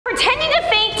pretending to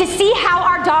faint to see how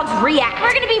our dogs react.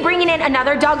 We're gonna be bringing in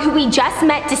another dog who we just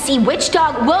met to see which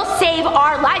dog will save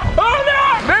our life.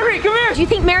 Oh no! Mary, come here! Do you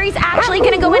think Mary's actually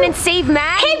gonna go in and save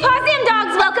Matt? Hey, PawZam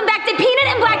dogs, welcome back to Peanut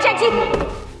and Blackjack TV.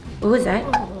 What was that?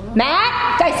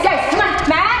 Matt? Guys, come on,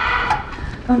 Matt?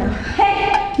 Oh no.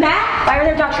 Hey, Matt? Why are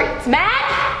there dog treats?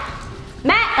 Matt?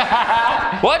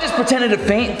 Matt? Well, I just pretended to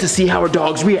faint to see how our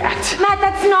dogs react. Matt,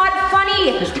 that's not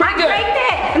funny. I'm pregnant.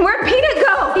 And where'd Peanut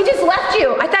go? He just left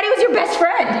you. I thought he was your best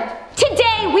friend.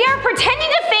 Today, we are pretending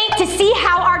to faint to see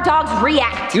how our dogs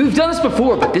react. We've done this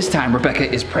before, but this time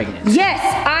Rebecca is pregnant. Yes,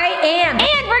 I am.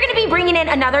 And we're gonna be bringing in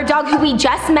another dog who we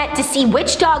just met to see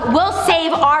which dog will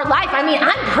save our life. I mean,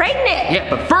 I'm pregnant. Yeah,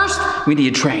 but first, we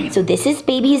need to train. So this is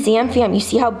baby Zamfam. You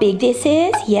see how big this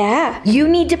is? Yeah. You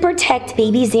need to protect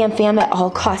baby Zamfam at all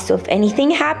costs. So if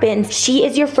anything happens, she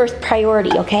is your first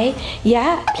priority, okay?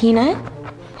 Yeah, Peanut?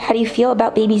 How do you feel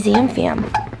about baby Zamfam?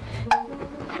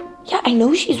 Yeah, I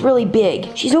know she's really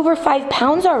big. She's over 5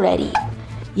 pounds already.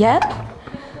 Yep.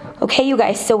 Okay, you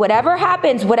guys, so whatever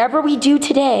happens, whatever we do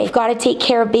today, we've got to take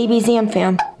care of baby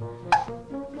Zamfam.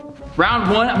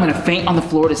 Round 1, I'm gonna faint on the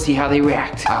floor to see how they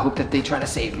react. I hope that they try to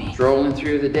save me. Strolling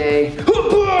through the day.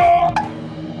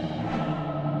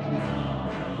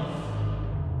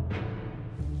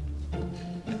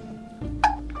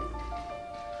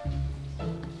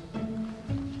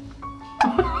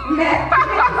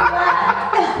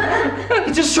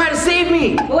 He just tried to save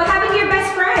me. What happened to your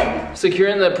best friend?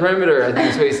 Securing the perimeter, I think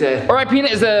that's what he said. All right,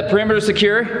 Peanut, is the perimeter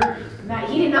secure? Matt,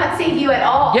 he did not save you at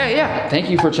all. Yeah. Thank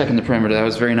you for checking the perimeter. That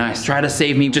was very nice. Try to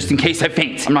save me just in case I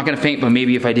faint. I'm not gonna faint, but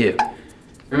maybe if I do.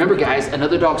 Remember, guys,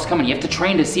 another dog's coming. You have to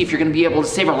train to see if you're gonna be able to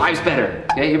save our lives better.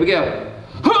 Okay, here we go.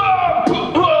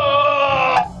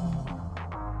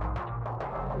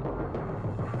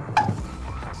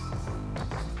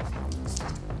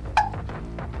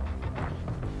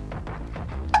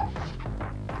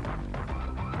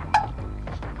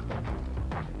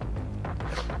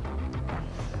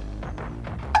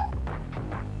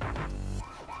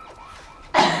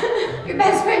 Your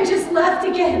best friend just left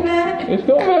again, Matt.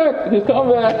 Just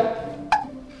come back.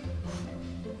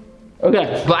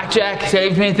 Okay, Blackjack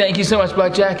saved me. Thank you so much,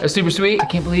 Blackjack. That's super sweet. I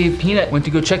can't believe Peanut went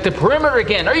to go check the perimeter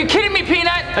again. Are you kidding me,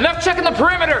 Peanut? Enough checking the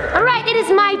perimeter. All right, it is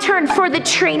my turn for the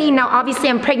training. Now, obviously,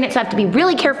 I'm pregnant, so I have to be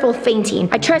really careful of fainting.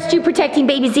 I trust you protecting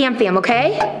baby Zamfam,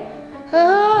 okay?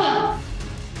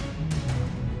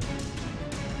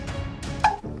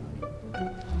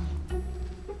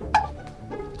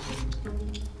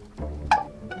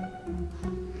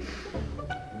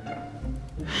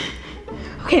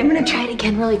 Okay, I'm gonna try it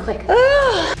again really quick.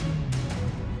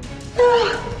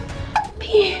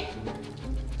 Pee.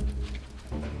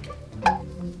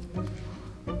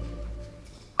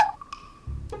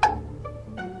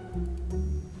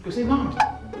 Go save Mom.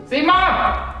 Save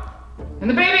Mom! And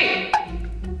the baby!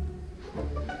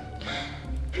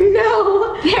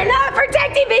 No, they're not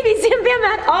protecting baby Zamfam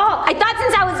at all. I thought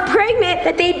since I was pregnant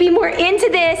that they'd be more into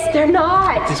this. They're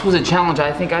not. This was a challenge.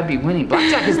 I think I'd be winning.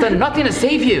 Blackjack has done nothing to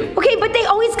save you. Okay, but they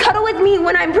always cuddle with me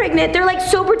when I'm pregnant. They're like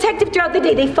so protective throughout the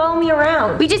day. They follow me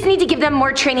around. We just need to give them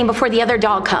more training before the other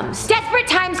dog comes. Desperate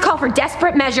times call for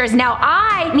desperate measures. Now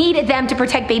I need them to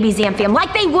protect baby Zamfam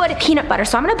like they would peanut butter.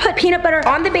 So I'm gonna put peanut butter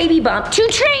on the baby bump to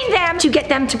train them to get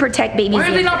them to protect baby Zamfam. Why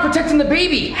are they not protecting the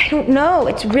baby? I don't know.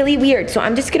 It's really weird. So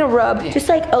I'm just gonna rub just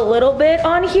like a little bit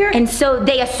on here. And so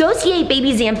they associate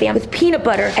baby Zamfam with peanut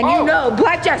butter. And you know,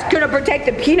 Blackjack's gonna protect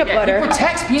the peanut butter. He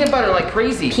protects peanut butter like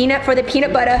crazy. Peanut for the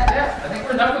peanut butter. Yeah, I think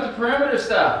we're done with the perimeter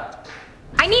stuff.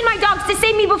 I need my dogs to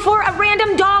save me before a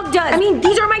random dog does. I mean,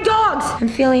 these are my dogs. I'm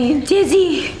feeling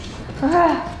dizzy.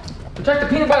 Protect the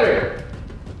peanut butter.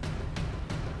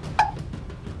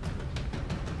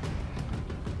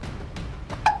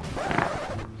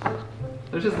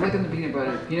 They're just licking the peanut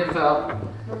butter. Peanut fell.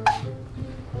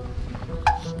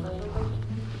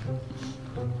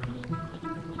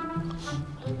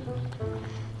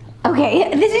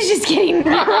 Okay, this is just getting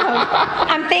rough.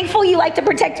 I'm thankful you like to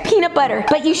protect peanut butter,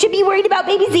 but you should be worried about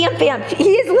baby Zamfam.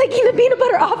 He is licking the peanut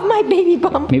butter off my baby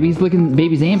bump. Maybe he's licking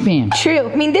baby Zamfam.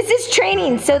 True. I mean, this is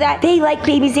training so that they like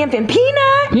baby Zamfam.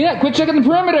 Peanut! Peanut, quit checking the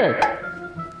perimeter.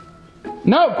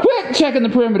 No, quit checking the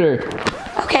perimeter.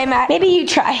 Okay, Matt, maybe you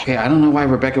try. Okay, I don't know why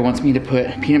Rebecca wants me to put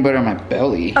peanut butter on my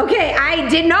belly. Okay, I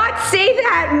did not say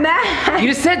that, Matt. You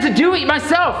just said to do it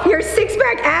myself. Your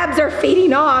six-pack abs are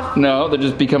fading off. No, they're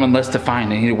just becoming less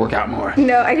defined. I need to work out more.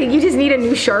 No, I think you just need a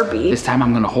new Sharpie. This time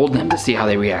I'm gonna hold them to see how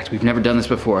they react. We've never done this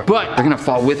before. But they're gonna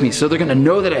fall with me, so they're gonna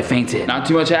know that I fainted. Not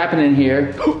too much happening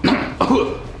here.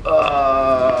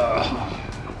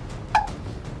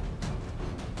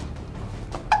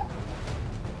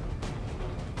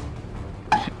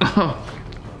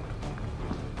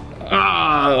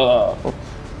 Oh.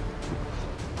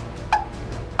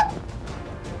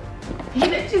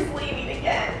 Peanut's just leaving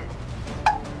again.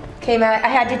 Okay, Matt, I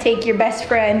had to take your best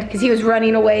friend because he was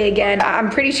running away again.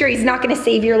 I'm pretty sure he's not gonna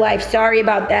save your life. Sorry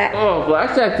about that. Oh,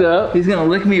 Blackjack's up. He's gonna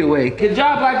lick me awake. Good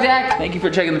job, Blackjack. Thank you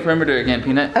for checking the perimeter again,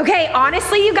 Peanut. Okay,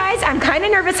 honestly, you guys, I'm kind of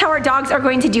nervous how our dogs are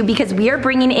going to do because we are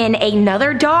bringing in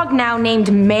another dog now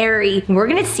named Mary. We're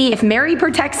gonna see if Mary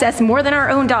protects us more than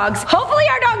our own dogs. Hopefully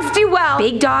our dogs do well.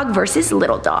 Big dog versus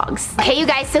little dogs. Okay, you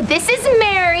guys, so this is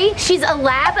Mary. She's a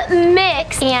lab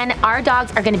mix, and our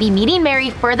dogs are gonna be meeting Mary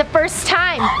for the first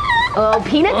time. Oh,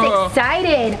 Peanut's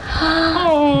excited.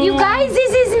 You guys,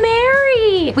 this is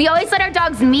Mary. We always let our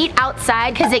dogs meet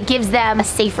outside because it gives them a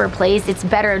safer place. It's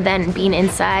better than being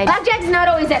inside. Blackjack's not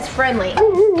always as friendly.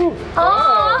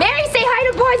 Oh, Mary, say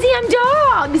hi to PawZam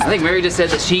dogs. I think Mary just said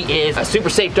that she is a super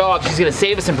safe dog. She's gonna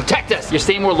save us and protect us. You're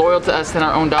staying more loyal to us than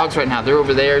our own dogs right now. They're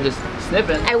over there just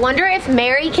sniffing. I wonder if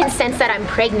Mary can sense that I'm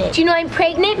pregnant. Do you know I'm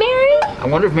pregnant, Mary? I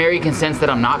wonder if Mary can sense that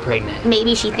I'm not pregnant.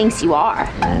 Maybe she thinks you are.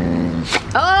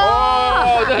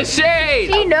 Oh, the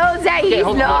shade! She knows that he's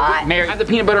not. Mary, I have the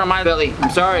peanut butter on my belly. I'm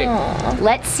sorry.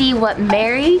 Let's see what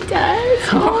Mary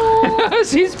does.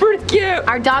 She's pretty cute.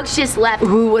 Our dogs just left.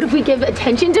 Ooh, what if we give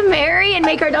attention to Mary and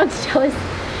make our dogs jealous?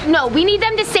 No, we need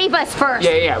them to save us first.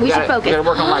 Yeah. We should focus. We gotta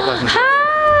work on life lessons.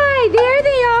 Hi, there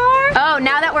they are. Oh,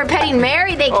 now that we're petting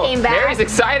Mary, they came back. Mary's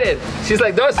excited. She's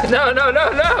like, no.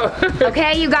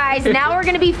 Okay, you guys, now we're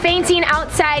gonna be fainting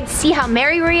outside, see how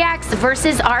Mary reacts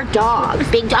versus our dog.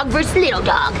 Big dog versus little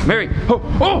dog. Mary,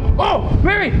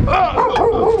 Mary.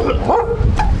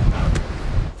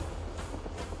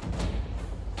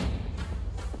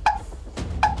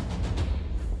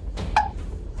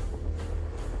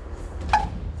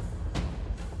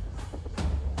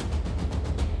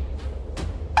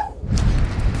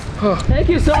 Thank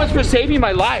you so much for saving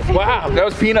my life. Wow, that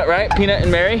was Peanut, right? Peanut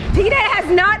and Mary? Peanut has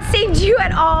not saved you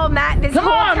at all, Matt, this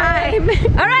whole time.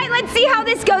 All right, let's see how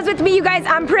this goes with me, you guys.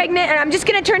 I'm pregnant, and I'm just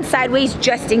gonna turn sideways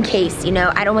just in case, you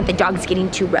know. I don't want the dogs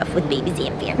getting too rough with baby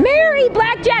Zamfam. Mary,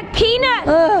 Blackjack, Peanut.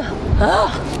 Oh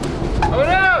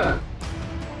no!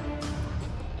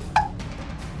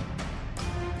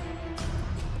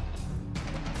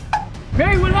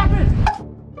 Mary, what happened?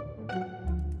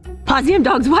 PawZam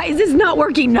dogs, why is this not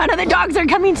working? None of the dogs are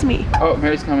coming to me. Oh,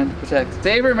 Mary's coming to protect.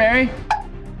 Save her, Mary.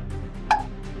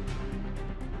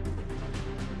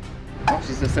 Oh,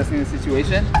 she's assessing the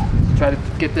situation. Try to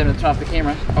get them to turn off the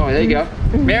camera. Oh, there you go.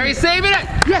 Mary's saving it!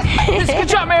 Yes! Good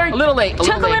job, Mary! A little late.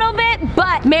 Took a little bit,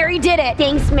 but Mary did it.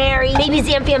 Thanks, Mary. Baby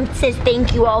Zamfam says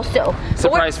thank you also.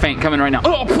 Surprise faint coming right now.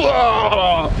 Oh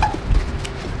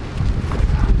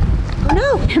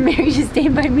no! Mary's just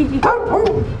staying by me.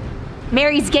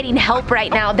 Mary's getting help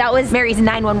right now. That was Mary's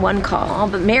 911 call,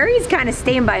 but Mary's kind of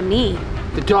staying by me.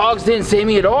 The dogs didn't save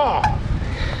me at all.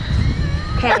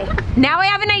 Okay, now I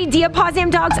have an idea,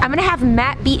 PawZam dogs. I'm gonna have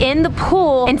Matt be in the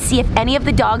pool and see if any of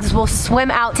the dogs will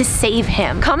swim out to save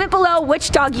him. Comment below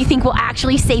which dog you think will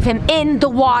actually save him in the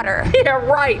water. Yeah,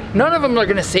 right. None of them are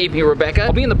gonna save me, Rebecca.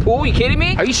 I'll be in the pool, you kidding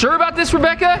me? Are you sure about this,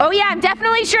 Rebecca? Oh yeah, I'm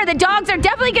definitely sure. The dogs are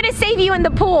definitely gonna save you in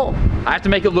the pool. I have to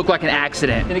make it look like an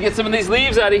accident. Gonna get some of these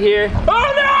leaves out of here.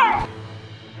 Oh no!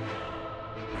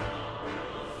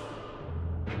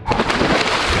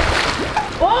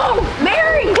 Oh,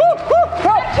 Mary!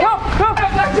 Help!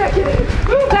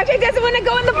 Blackjack doesn't want to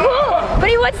go in the pool, but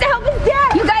he wants to help his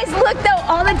dad. You guys look though,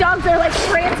 all the dogs are like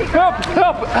frantic. Help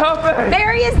me!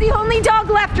 Mary is the only dog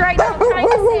left right now trying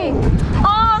to sing.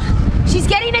 Oh, she's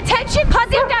getting attention.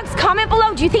 PawZam dogs, comment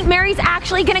below. Do you think Mary's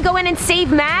actually gonna go in and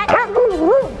save Matt? I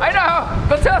know,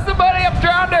 but tell somebody I'm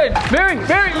drowning. Mary!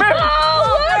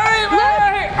 Oh,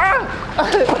 Mary!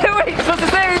 Wait, you're supposed to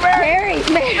save me, Mary!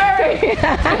 Mary!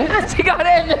 She got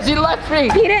in and she left me.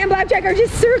 Peanut and Blackjack are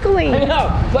just circling. I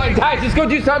know. Like, guys, just go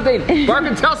do something. Bark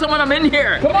and tell someone I'm in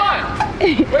here. Come on.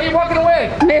 Where are you walking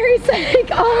away? Mary's like,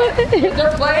 oh.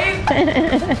 They're playing?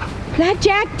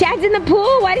 Blackjack, Dad's in the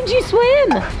pool. Why didn't you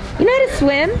swim? You know how to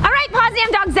swim. All right,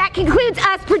 PawZam dogs, that concludes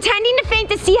us pretending to faint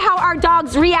to see how our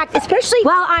dogs react, especially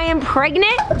while I am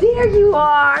pregnant. There you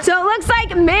are. So it looks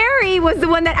like Mary was the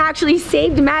one that actually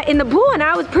saved Matt in the pool, and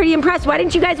I was pretty impressed. Why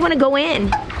didn't you guys want to go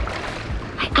in?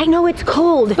 I know it's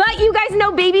cold, but you guys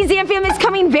know baby Zamfam is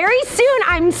coming very soon.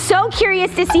 I'm so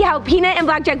curious to see how Peanut and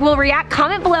Blackjack will react.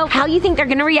 Comment below how you think they're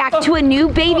gonna react to a new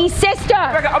baby sister.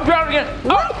 I'm drowning again.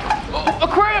 A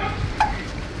cramp.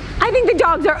 I think the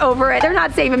dogs are over it. They're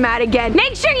not saving Matt again.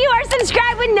 Make sure you are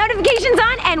subscribed with notifications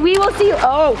on, and we will see you.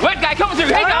 Oh. Wet guy coming through.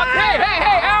 Hey, dog. Hey.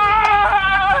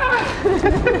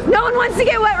 No one wants to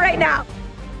get wet right now.